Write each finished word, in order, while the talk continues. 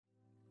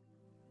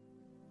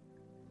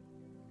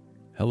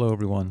Hello,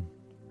 everyone,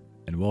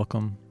 and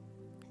welcome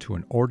to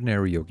an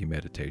ordinary yogi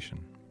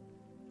meditation.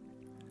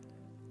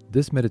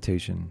 This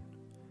meditation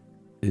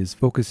is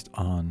focused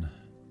on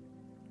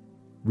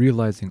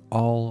realizing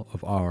all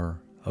of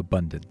our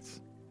abundance.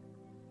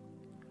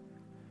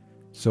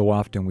 So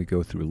often we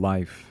go through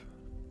life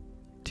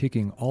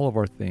taking all of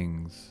our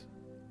things,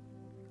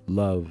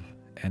 love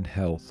and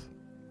health,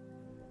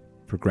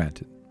 for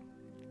granted.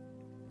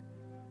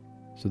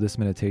 So this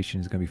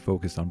meditation is going to be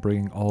focused on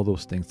bringing all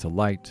those things to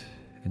light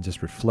and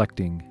just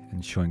reflecting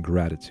and showing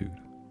gratitude.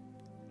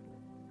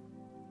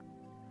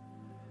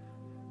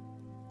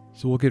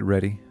 So we'll get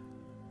ready,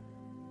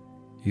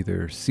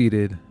 either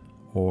seated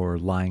or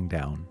lying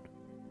down.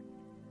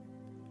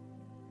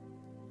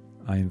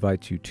 I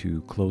invite you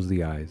to close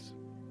the eyes.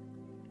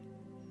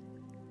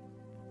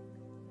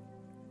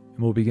 And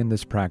we'll begin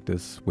this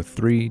practice with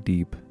 3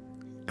 deep,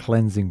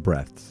 cleansing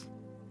breaths.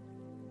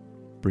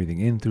 Breathing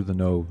in through the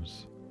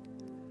nose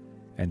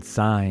and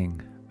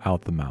sighing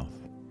out the mouth.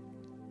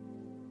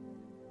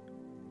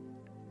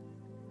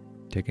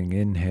 Taking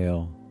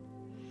inhale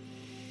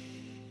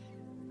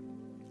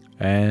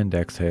and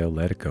exhale,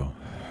 let it go.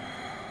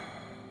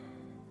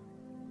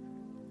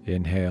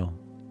 Inhale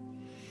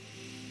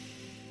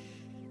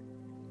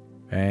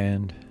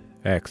and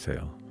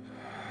exhale.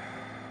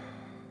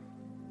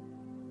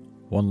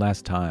 One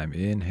last time,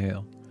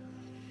 inhale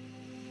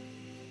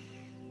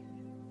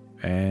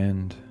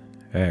and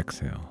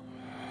exhale.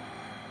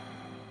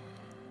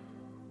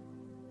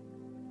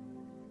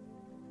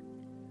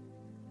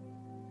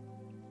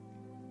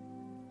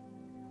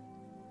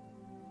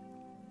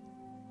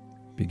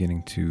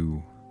 Beginning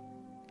to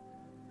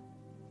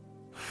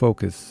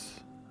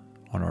focus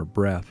on our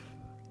breath.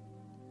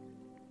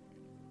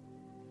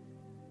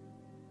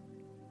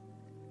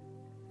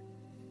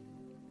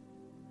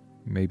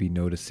 Maybe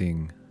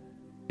noticing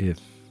if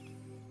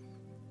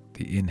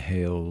the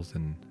inhales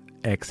and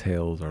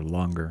exhales are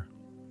longer.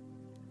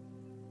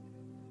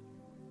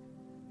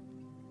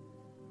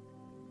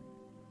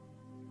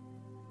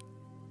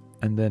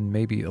 And then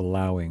maybe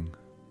allowing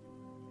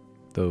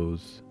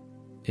those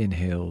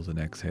inhales and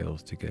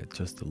exhales to get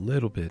just a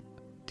little bit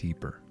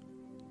deeper.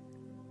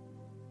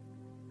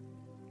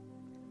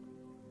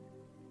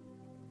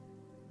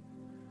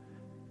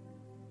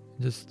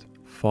 Just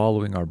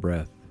following our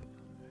breath,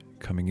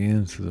 coming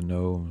in through the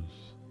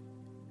nose,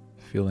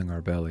 feeling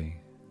our belly,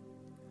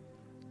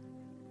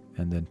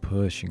 and then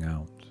pushing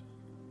out,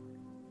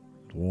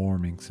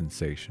 warming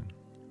sensation.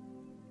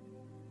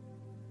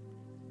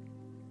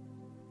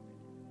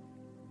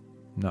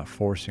 Not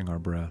forcing our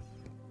breath,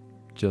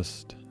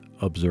 just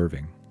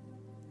observing.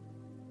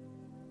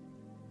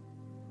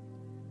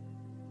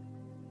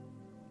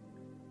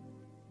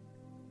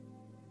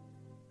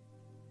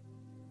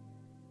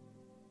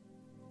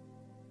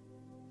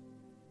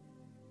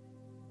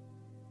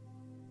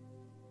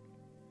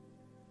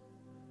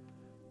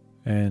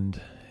 And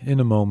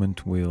in a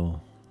moment,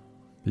 we'll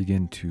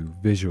begin to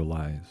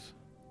visualize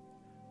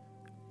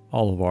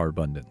all of our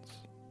abundance.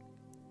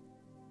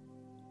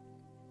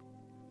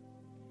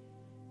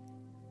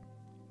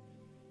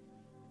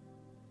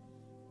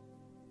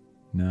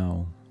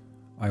 Now,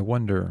 I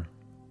wonder,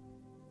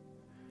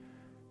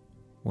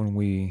 when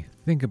we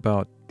think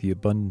about the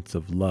abundance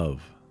of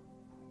love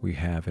we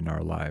have in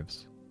our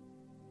lives,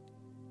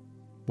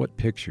 what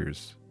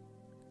pictures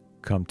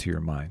come to your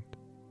mind?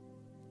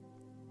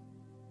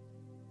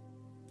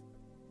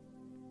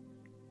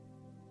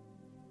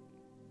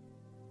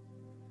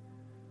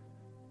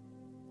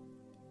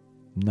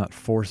 Not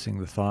forcing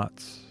the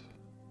thoughts,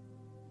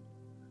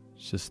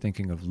 just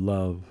thinking of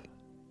love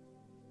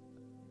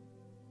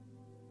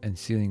and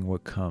seeing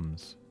what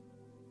comes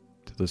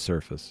to the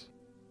surface.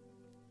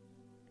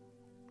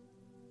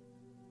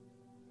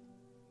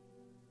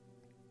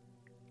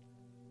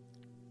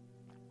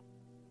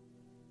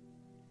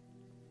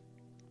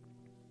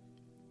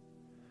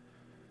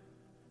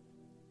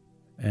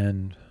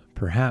 And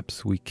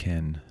perhaps we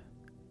can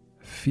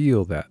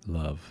feel that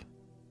love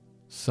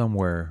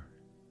somewhere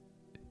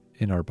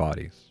in our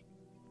bodies.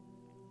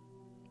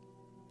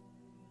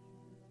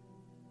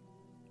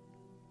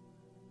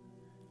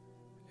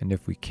 And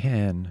if we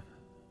can,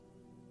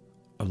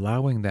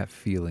 allowing that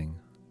feeling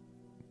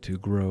to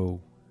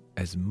grow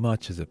as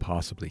much as it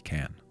possibly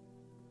can.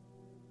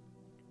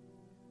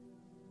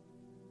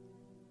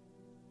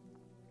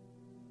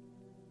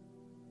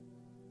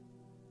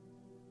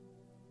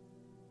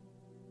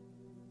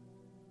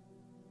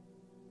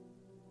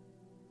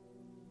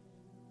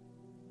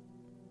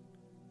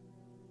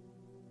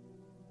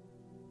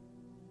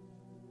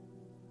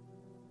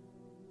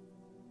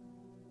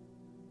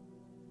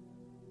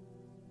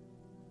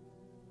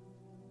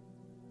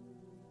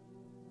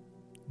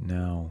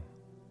 Now,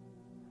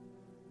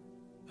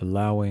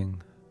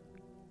 allowing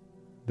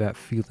that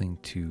feeling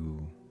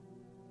to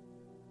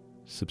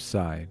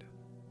subside,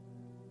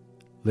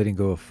 letting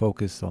go of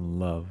focus on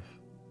love,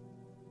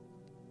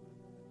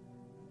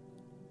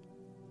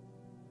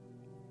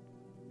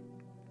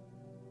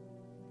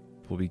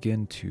 we'll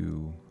begin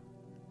to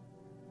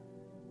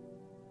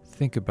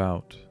think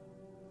about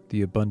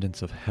the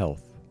abundance of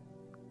health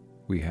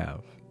we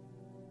have.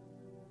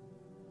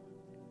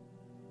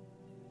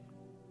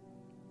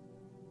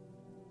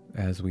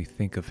 As we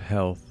think of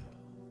health,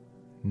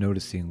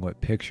 noticing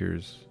what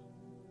pictures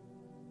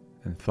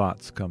and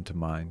thoughts come to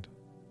mind.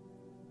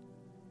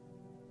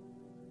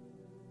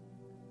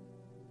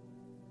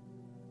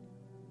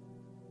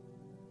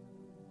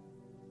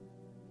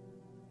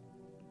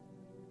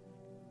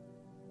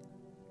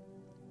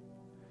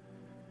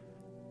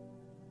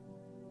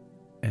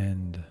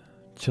 And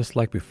just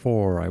like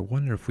before, I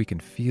wonder if we can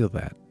feel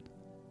that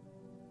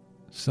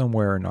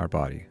somewhere in our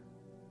body.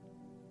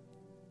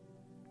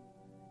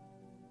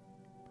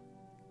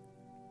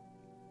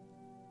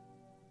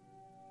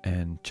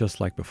 And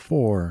just like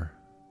before,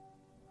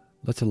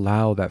 let's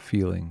allow that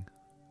feeling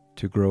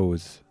to grow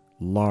as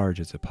large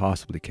as it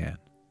possibly can.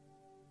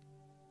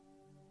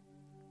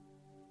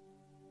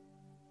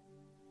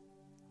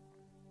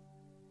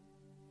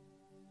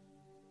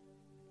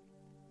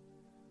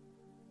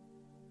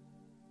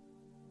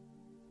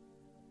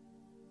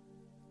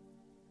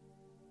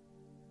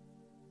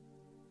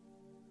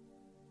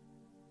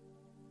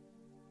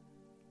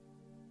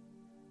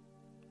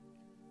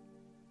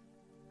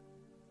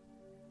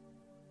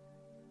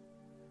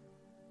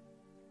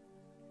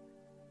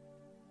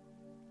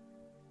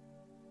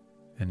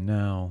 And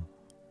now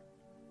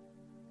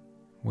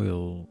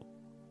we'll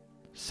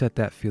set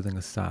that feeling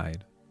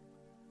aside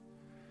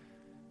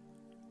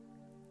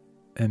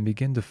and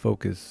begin to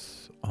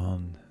focus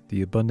on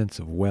the abundance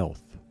of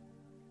wealth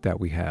that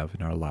we have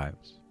in our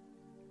lives.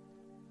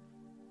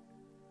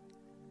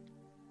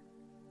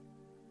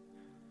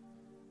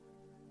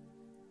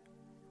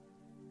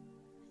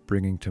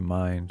 Bringing to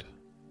mind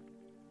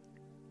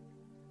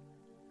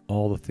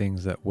all the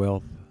things that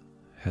wealth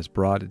has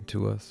brought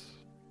into us,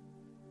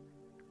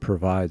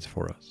 provides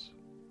for us.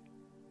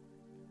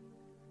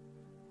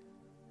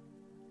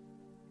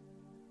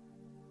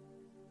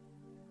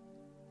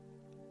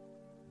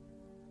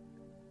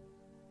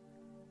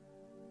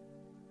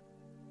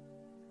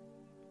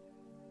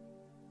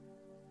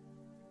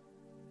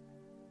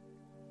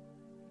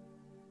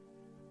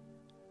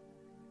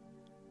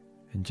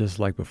 And just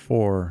like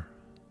before,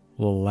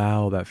 we'll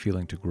allow that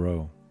feeling to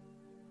grow.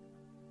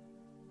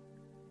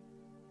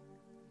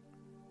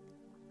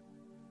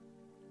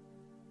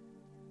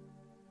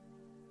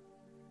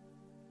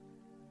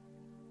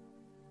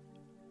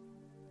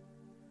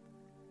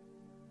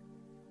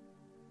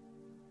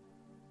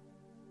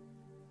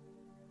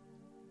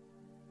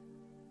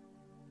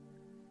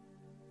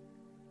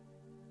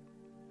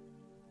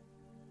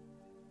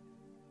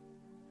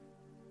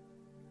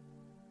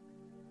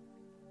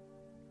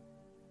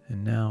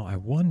 And now I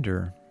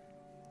wonder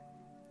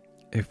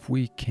if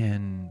we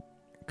can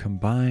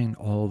combine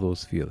all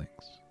those feelings,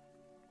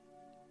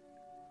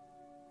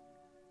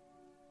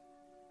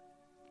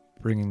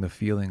 bringing the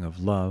feeling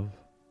of love,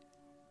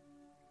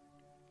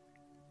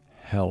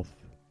 health,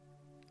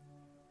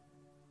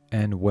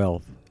 and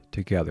wealth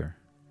together.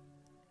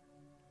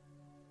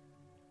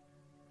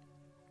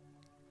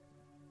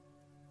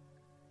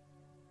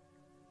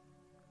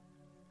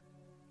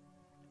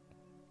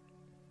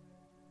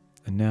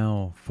 And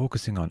now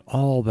focusing on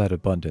all that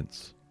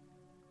abundance.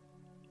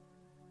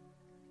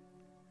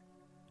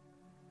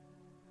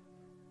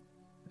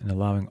 And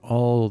allowing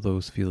all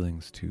those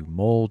feelings to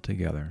mold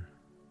together,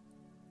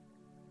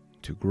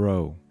 to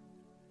grow.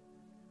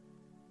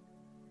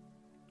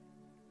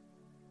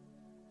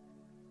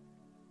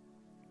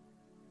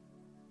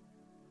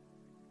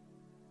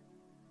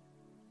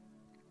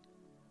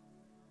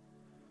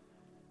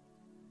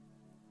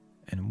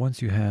 And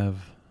once you have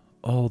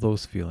all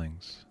those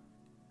feelings,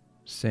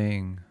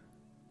 saying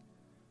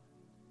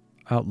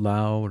out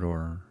loud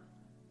or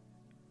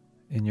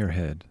in your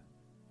head,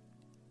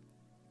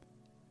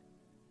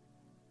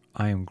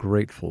 I am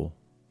grateful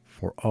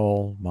for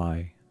all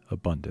my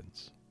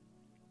abundance.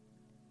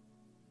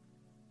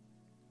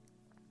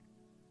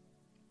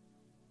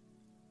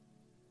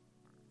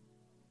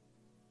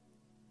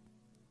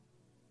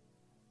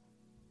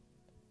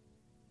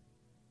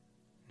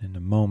 In a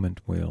moment,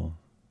 we'll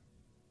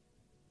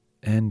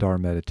end our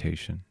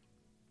meditation.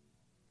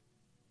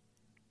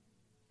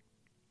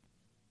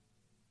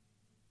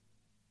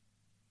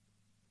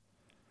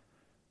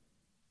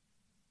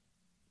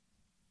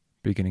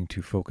 Beginning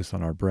to focus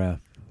on our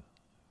breath.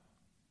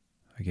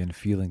 Again,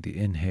 feeling the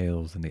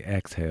inhales and the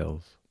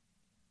exhales.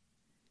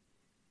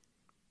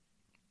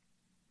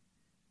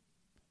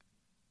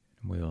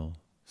 We'll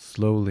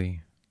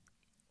slowly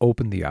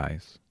open the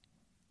eyes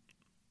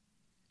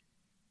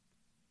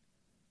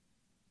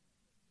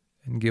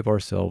and give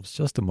ourselves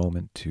just a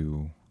moment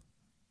to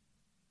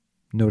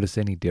notice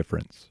any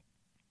difference.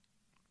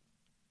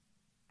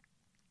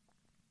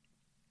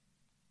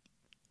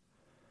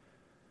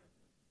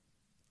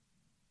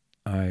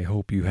 I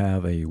hope you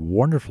have a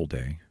wonderful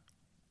day.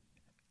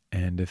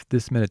 And if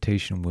this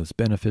meditation was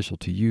beneficial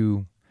to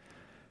you,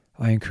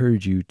 I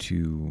encourage you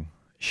to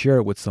share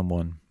it with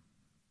someone,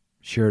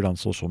 share it on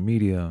social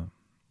media,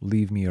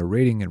 leave me a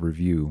rating and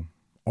review,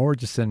 or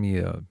just send me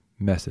a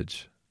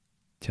message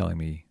telling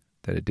me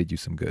that it did you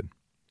some good.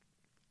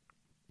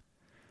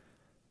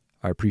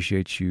 I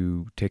appreciate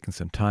you taking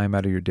some time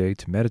out of your day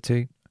to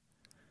meditate,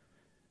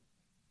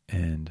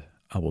 and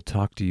I will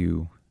talk to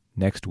you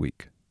next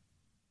week.